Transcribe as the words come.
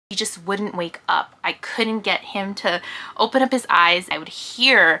just wouldn't wake up. I couldn't get him to open up his eyes. I would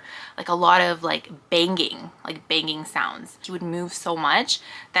hear like a lot of like banging sounds. He would move so much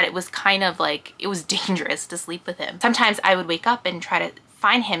that it was kind of like, it was dangerous to sleep with him. Sometimes I would wake up and try to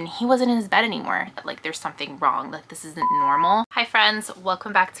find him and he wasn't in his bed anymore. Like there's something wrong, like this isn't normal. Hi friends,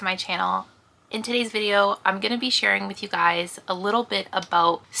 welcome back to my channel. In today's video, I'm going to be sharing with you guys a little bit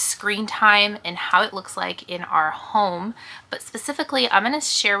about screen time and how it looks like in our home. But specifically, I'm going to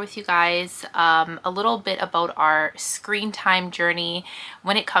share with you guys a little bit about our screen time journey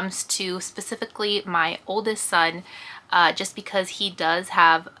when it comes to specifically my oldest son, just because he does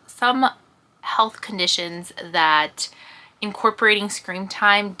have some health conditions that incorporating screen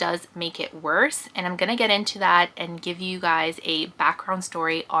time does make it worse, and I'm gonna get into that and give you guys a background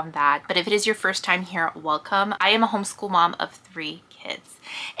story on that. But if it is your first time here, welcome. I am a homeschool mom of 3 kids,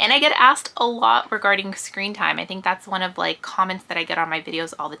 and I get asked a lot regarding screen time. I think that's one of like comments that I get on my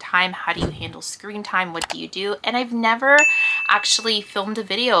videos all the time. How do you handle screen time? What do you do? And I've never actually filmed a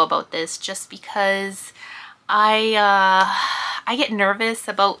video about this just because I get nervous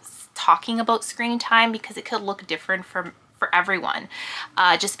about talking about screen time because it could look different for everyone.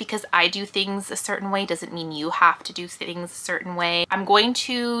 Just because I do things a certain way doesn't mean you have to do things a certain way. I'm going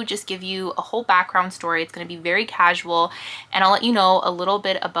to just give you a whole background story. It's going to be very casual, and I'll let you know a little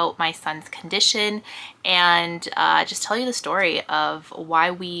bit about my son's condition and just tell you the story of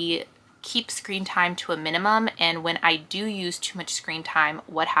why we keep screen time to a minimum, and when I do use too much screen time,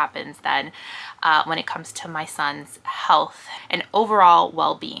 what happens then when it comes to my son's health and overall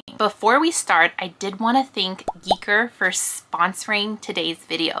well-being. Before we start, I did want to thank Giiker for sponsoring today's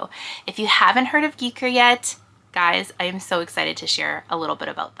video. If you haven't heard of Giiker yet, guys, I am so excited to share a little bit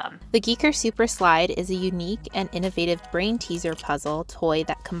about them. The Giiker Super Slide is a unique and innovative brain teaser puzzle toy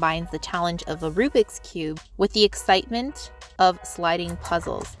that combines the challenge of a Rubik's Cube with the excitement of sliding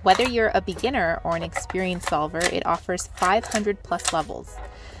puzzles. Whether you're a beginner or an experienced solver, it offers 500 plus levels.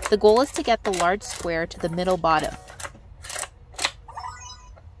 The goal is to get the large square to the middle bottom.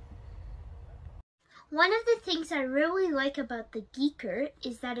 One of the things I really like about the giiker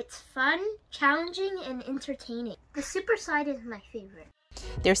is that it's fun, challenging, and entertaining. The Super Slide is my favorite.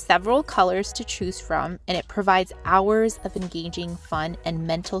 There's several colors to choose from, and it provides hours of engaging fun and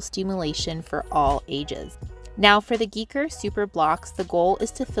mental stimulation for all ages. Now for the Giiker Super Blocks, the goal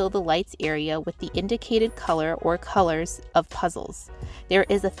is to fill the lights area with the indicated color or colors of puzzles. There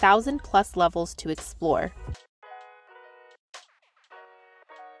is 1,000 plus levels to explore.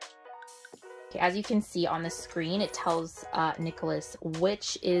 As you can see on the screen, it tells Nicholas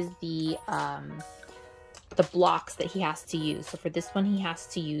which is the blocks that he has to use. So for this one, he has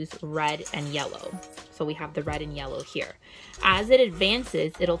to use red and yellow. So we have the red and yellow here. As it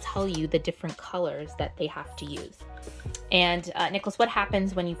advances, it'll tell you the different colors that they have to use. And Nicholas, what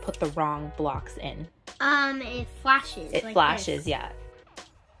happens when you put the wrong blocks in? It flashes. It like flashes, this. Yeah.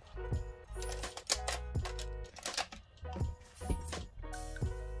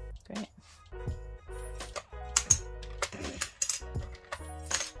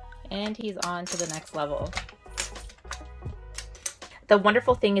 And he's on to the next level. The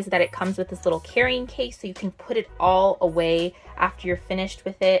wonderful thing is that it comes with this little carrying case, so you can put it all away after you're finished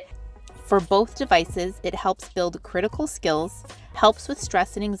with it. For both devices, it helps build critical skills, helps with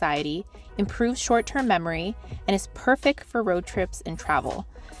stress and anxiety, improves short-term memory, and is perfect for road trips and travel.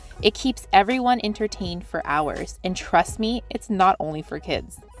 It keeps everyone entertained for hours, and trust me, it's not only for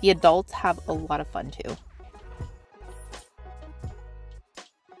kids. The adults have a lot of fun too.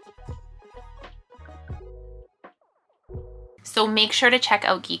 So make sure to check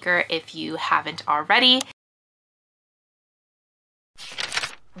out Giiker if you haven't already.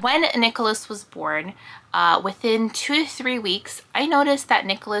 When Nicholas was born, within 2 to 3 weeks, I noticed that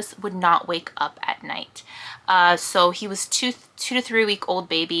Nicholas would not wake up at night. So he was two to 3 week old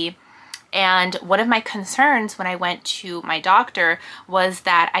baby. And one of my concerns when I went to my doctor was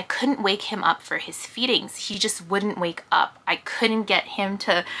that I couldn't wake him up for his feedings. He just wouldn't wake up. I couldn't get him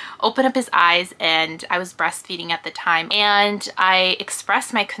to open up his eyes, and I was breastfeeding at the time. And I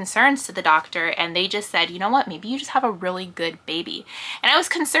expressed my concerns to the doctor, and they just said, you know what, maybe you just have a really good baby. And I was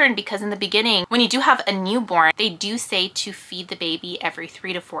concerned because in the beginning, when you do have a newborn, they do say to feed the baby every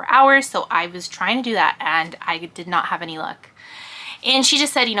 3 to 4 hours. So I was trying to do that, and I did not have any luck. And she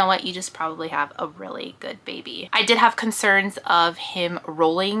just said, you know what, you just probably have a really good baby. I did have concerns of him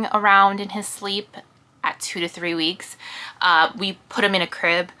rolling around in his sleep at 2 to 3 weeks. We put him in a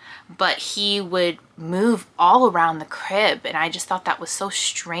crib, but he would move all around the crib. And I just thought that was so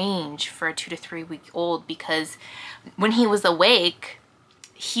strange for a 2 to 3 week old, because when he was awake,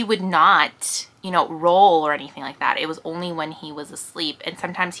 he would not, you know, roll or anything like that. It was only when he was asleep. And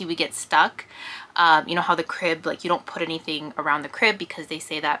sometimes he would get stuck. You know how the crib, like you don't put anything around the crib because they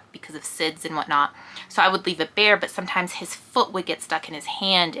say that because of SIDS and whatnot. So I would leave it bare, but sometimes his foot would get stuck in his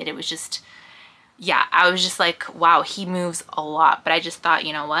hand, and it was just, yeah, I was just like, wow, he moves a lot. But I just thought,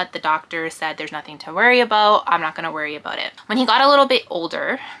 you know what? The doctor said there's nothing to worry about. I'm not going to worry about it. When he got a little bit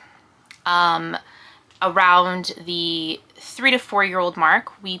older, around the 3 to 4 year old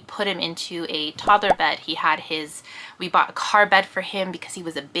mark, we put him into a toddler bed. We bought a car bed for him because he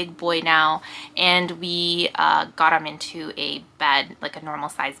was a big boy now, and we got him into a bed, like a normal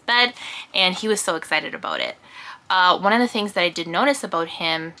sized bed, and he was so excited about it. One of the things that I did notice about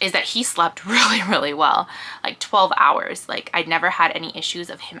him is that he slept really, really well, like 12 hours. Like I'd never had any issues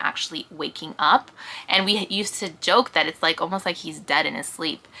of him actually waking up. And we used to joke that it's like almost like he's dead in his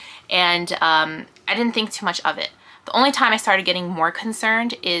sleep. And I didn't think too much of it. The only time I started getting more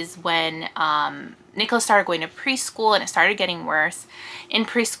concerned is when Nicholas started going to preschool, and it started getting worse. In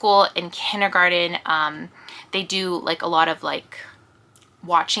preschool, in kindergarten, they do like a lot of like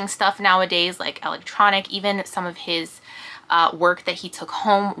watching stuff nowadays, like electronic. Even some of his work that he took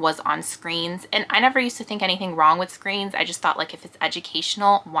home was on screens, and I never used to think anything wrong with screens. I just thought, like, if it's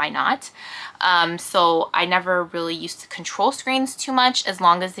educational, why not? So I never really used to control screens too much. As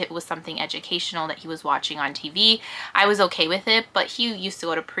long as it was something educational that he was watching on TV, I was okay with it. But he used to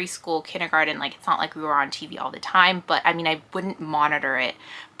go to preschool, kindergarten, like it's not like we were on TV all the time, but I mean, I wouldn't monitor it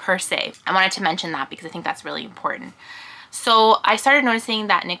per se. I wanted to mention that because I think that's really important. So I started noticing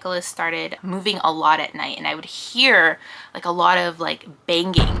that Nicholas started moving a lot at night, and I would hear like a lot of like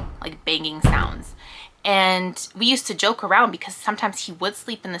banging sounds. And we used to joke around because sometimes he would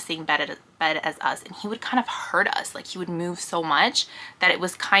sleep in the same bed as us, and he would kind of hurt us. Like he would move so much that it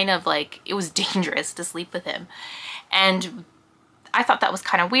was kind of like, it was dangerous to sleep with him. And I thought that was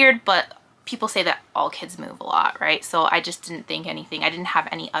kind of weird, but people say that all kids move a lot, right? So I just didn't think anything. I didn't have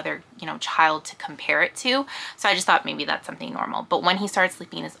any other, you know, child to compare it to. So I just thought maybe that's something normal. But when he started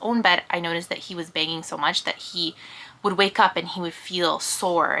sleeping in his own bed, I noticed that he was banging so much that he would wake up and he would feel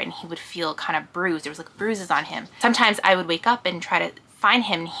sore, and he would feel kind of bruised. There was like bruises on him. Sometimes I would wake up and try to find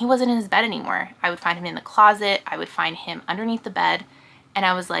him, and he wasn't in his bed anymore. I would find him in the closet. I would find him underneath the bed, and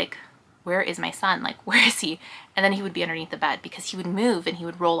I was like, where is my son? Like, where is he? And then he would be underneath the bed because he would move and he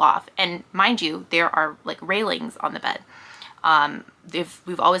would roll off. And mind you, there are like railings on the bed.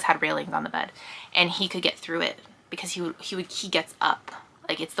 We've always had railings on the bed, and he could get through it because he gets up.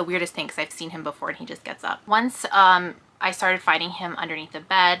 Like, it's the weirdest thing because I've seen him before and he just gets up. Once I started finding him underneath the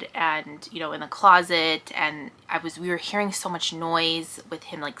bed and, you know, in the closet, and we were hearing so much noise with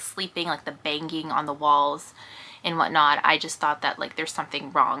him like sleeping, like the banging on the walls and whatnot. I just thought that like there's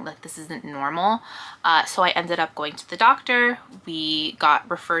something wrong, like this isn't normal. So I ended up going to the doctor. We got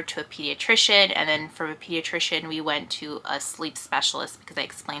referred to a pediatrician, and then from a pediatrician we went to a sleep specialist because I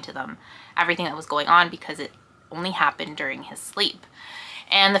explained to them everything that was going on because it only happened during his sleep.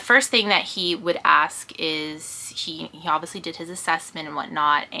 And the first thing that he would ask is, he obviously did his assessment and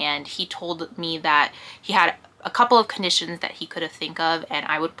whatnot, and he told me that he had a couple of conditions that he could have think of, and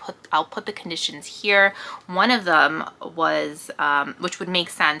I'll put the conditions here. One of them was, which would make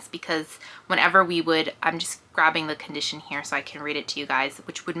sense because whenever I'm just grabbing the condition here so I can read it to you guys,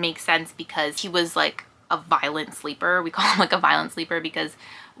 which would make sense because he was like a violent sleeper. We call him like a violent sleeper because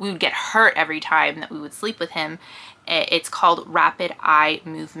we would get hurt every time that we would sleep with him. It's called rapid eye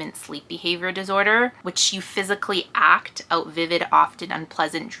movement sleep behavior disorder, which you physically act out vivid, often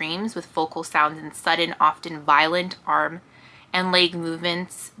unpleasant dreams with vocal sounds and sudden, often violent arm and leg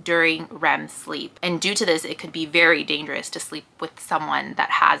movements during REM sleep. And due to this, it could be very dangerous to sleep with someone that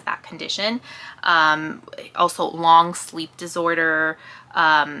has that condition. Also long sleep disorder.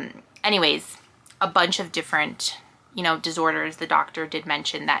 Anyways, a bunch of different, you know, disorders the doctor did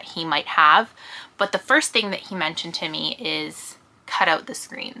mention that he might have. But the first thing that he mentioned to me is cut out the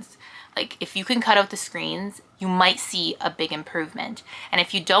screens. Like, if you can cut out the screens, you might see a big improvement. And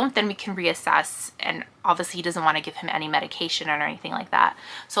if you don't, then we can reassess. And obviously he doesn't want to give him any medication or anything like that.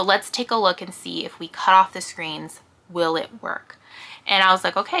 So let's take a look and see if we cut off the screens, will it work? And I was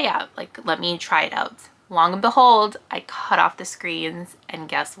like, okay, yeah, like, let me try it out. Long and behold, I cut off the screens, and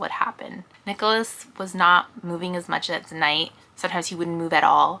guess what happened? Nicholas was not moving as much at night. Sometimes he wouldn't move at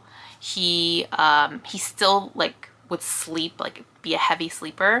all. He still like would sleep, like be a heavy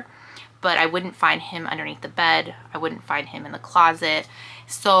sleeper, but I wouldn't find him underneath the bed. I wouldn't find him in the closet.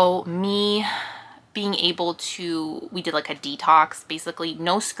 So me being able to, we did like a detox, basically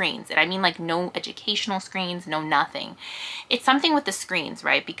no screens. And I mean like no educational screens, no nothing. It's something with the screens,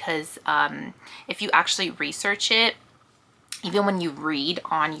 right? Because if you actually research it, even when you read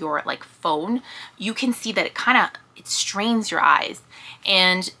on your like phone, you can see that it strains your eyes.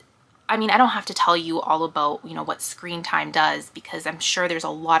 And I mean, I don't have to tell you all about, you know, what screen time does, because I'm sure there's a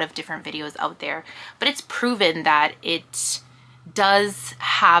lot of different videos out there, but it's proven that it does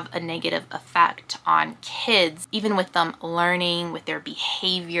have a negative effect on kids, even with them learning, with their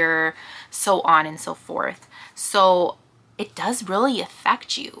behavior, so on and so forth. So it does really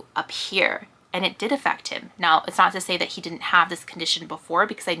affect you up here. And it did affect him. Now, it's not to say that he didn't have this condition before,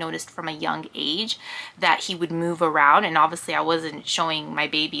 because I noticed from a young age that he would move around, and obviously I wasn't showing my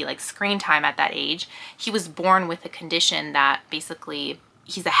baby like screen time at that age. He was born with a condition that basically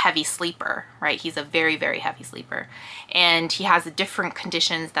he's a heavy sleeper, right? He's a very, very heavy sleeper. And he has different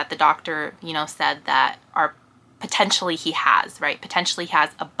conditions that the doctor, you know, said that are potentially he has, right? Potentially has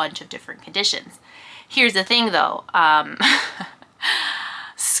a bunch of different conditions. Here's the thing though,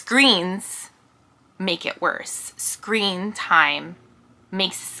 screens make it worse. Screen time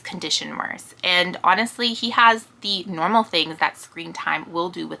makes this condition worse. And honestly, he has the normal things that screen time will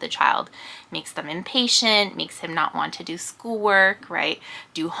do with a child. Makes them impatient, makes him not want to do schoolwork, right?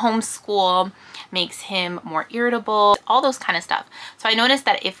 Do homeschool, makes him more irritable, all those kind of stuff. So I noticed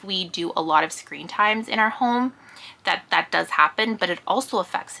that if we do a lot of screen times in our home, that does happen, but it also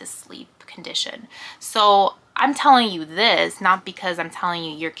affects his sleep condition. So I'm telling you this not because I'm telling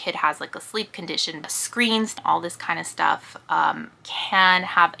you your kid has like a sleep condition. Screens, all this kind of stuff can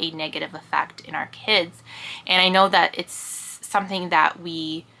have a negative effect in our kids. And I know that it's something that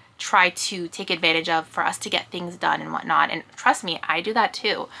we try to take advantage of for us to get things done and whatnot. And trust me, I do that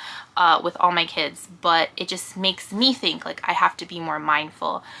too with all my kids, but it just makes me think like I have to be more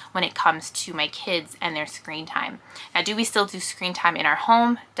mindful when it comes to my kids and their screen time. Now, do we still do screen time in our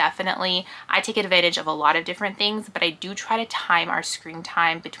home? Definitely. I take advantage of a lot of different things, but I do try to time our screen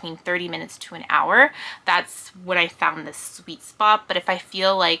time between 30 minutes to an hour. That's when I found this sweet spot. But if I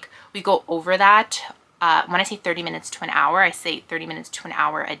feel like we go over that, when I say 30 minutes to an hour, I say 30 minutes to an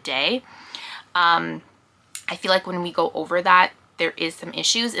hour a day. I feel like when we go over that, there is some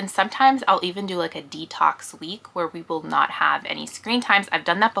issues, and sometimes I'll even do like a detox week where we will not have any screen times. I've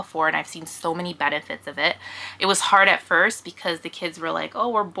done that before and I've seen so many benefits of it. It was hard at first because the kids were like, oh,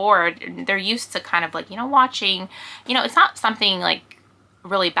 we're bored. And they're used to kind of like, you know, watching, you know, it's not something like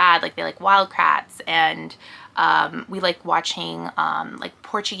really bad. Like they like Wildcats, and we like watching like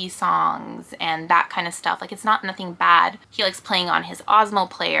Portuguese songs and that kind of stuff. Like it's not nothing bad. He likes playing on his Osmo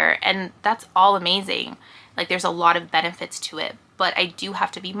player, and that's all amazing. Like there's a lot of benefits to it, but I do have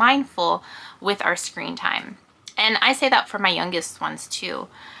to be mindful with our screen time. And I say that for my youngest ones too,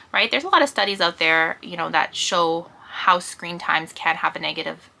 right? There's a lot of studies out there, you know, that show how screen times can have a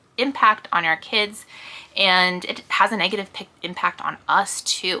negative impact on our kids, and it has a negative impact on us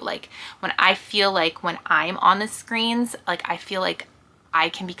too. Like when I feel like when I'm on the screens, like I feel like I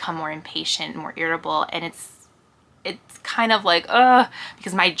can become more impatient, more irritable, and it's kind of like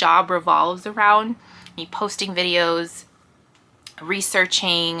because my job revolves around me posting videos,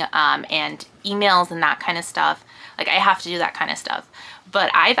 researching, and emails and that kind of stuff. Like I have to do that kind of stuff.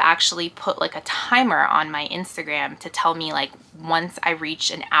 But I've actually put like a timer on my Instagram to tell me like once I reach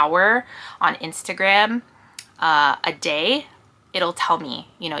an hour on Instagram a day, it'll tell me,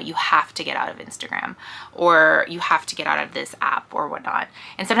 you know, you have to get out of Instagram, or you have to get out of this app or whatnot.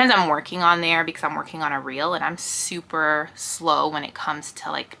 And sometimes I'm working on there because I'm working on a reel and I'm super slow when it comes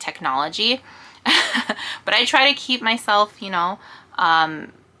to like technology. But I try to keep myself, you know,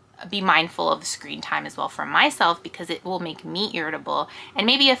 be mindful of screen time as well for myself, because it will make me irritable and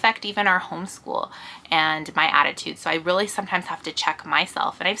maybe affect even our homeschool and my attitude. So I really sometimes have to check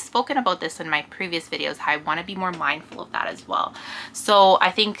myself. And I've spoken about this in my previous videos, how I want to be more mindful of that as well. So I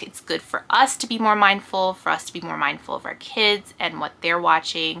think it's good for us to be more mindful, for us to be more mindful of our kids and what they're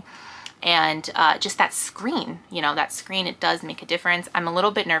watching. And just that screen, you know, that screen, it does make a difference. I'm a little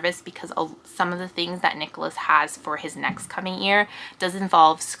bit nervous because some of the things that Nicholas has for his next coming year does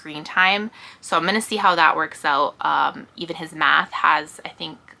involve screen time. So I'm going to see how that works out. Even his math has, I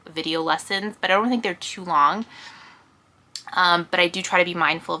think, video lessons, but I don't think they're too long. But I do try to be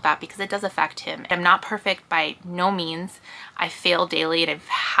mindful of that because it does affect him. I'm not perfect by no means. I fail daily, and I've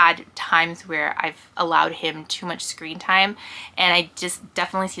had times where I've allowed him too much screen time, and I just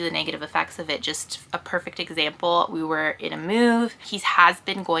definitely see the negative effects of it. Just a perfect example, we were in a move. He has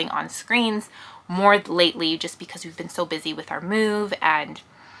been going on screens more lately just because we've been so busy with our move and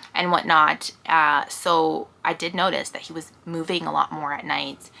whatnot. So I did notice that he was moving a lot more at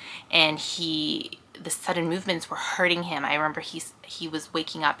night, and the sudden movements were hurting him. I remember he was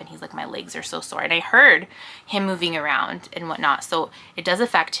waking up and he's like, my legs are so sore, and I heard him moving around and whatnot. So it does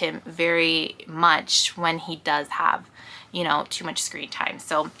affect him very much when he does have, you know, too much screen time.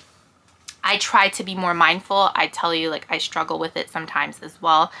 So I try to be more mindful. I tell you, like, I struggle with it sometimes as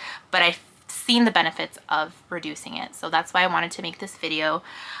well, but I've seen the benefits of reducing it. So that's why I wanted to make this video.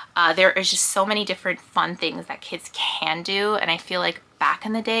 There is just so many different fun things that kids can do. And I feel like back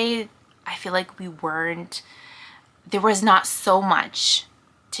in the day, I feel like there was not so much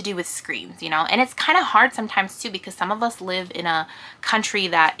to do with screens, you know? And it's kind of hard sometimes too, because some of us live in a country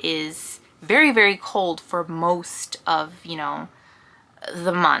that is very, very cold for most of, you know,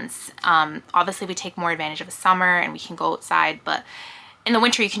 the months. Obviously we take more advantage of the summer and we can go outside, but in the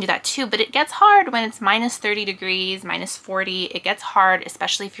winter you can do that too. But it gets hard when it's minus 30 degrees, minus 40. It gets hard,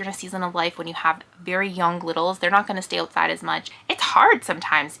 especially if you're in a season of life when you have very young littles. They're not going to stay outside as much. It's hard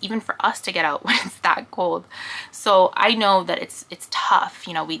sometimes, even for us to get out when it's that cold. So I know that it's tough.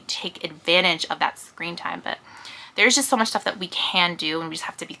 You know, we take advantage of that screen time, but there's just so much stuff that we can do, and we just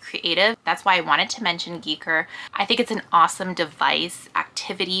have to be creative. That's why I wanted to mention giiker. I think it's an awesome device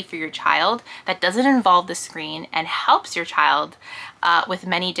activity for your child that doesn't involve the screen and helps your child with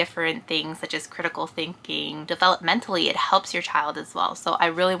many different things such as critical thinking. Developmentally, it helps your child as well. So I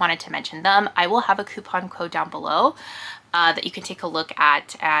really wanted to mention them. I will have a coupon code down below that you can take a look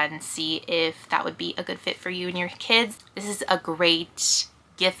at and see if that would be a good fit for you and your kids. This is a great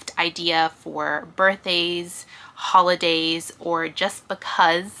gift idea for birthdays, holidays, or just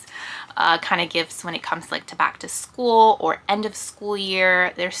because kind of gifts when it comes like to back to school or end of school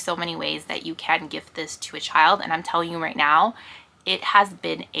year. There's so many ways that you can gift this to a child, and I'm telling you right now, it has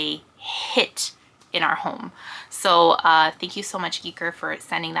been a hit in our home. So thank you so much, giiker, for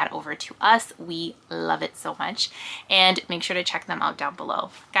sending that over to us. We love it so much, and make sure to check them out down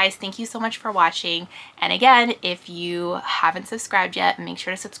below. Guys, thank you so much for watching, and again, if you haven't subscribed yet, make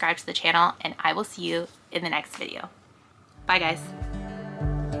sure to subscribe to the channel, and I will see you in the next video. Bye guys.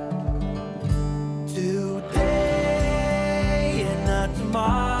 Today and not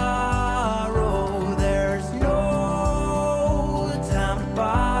tomorrow.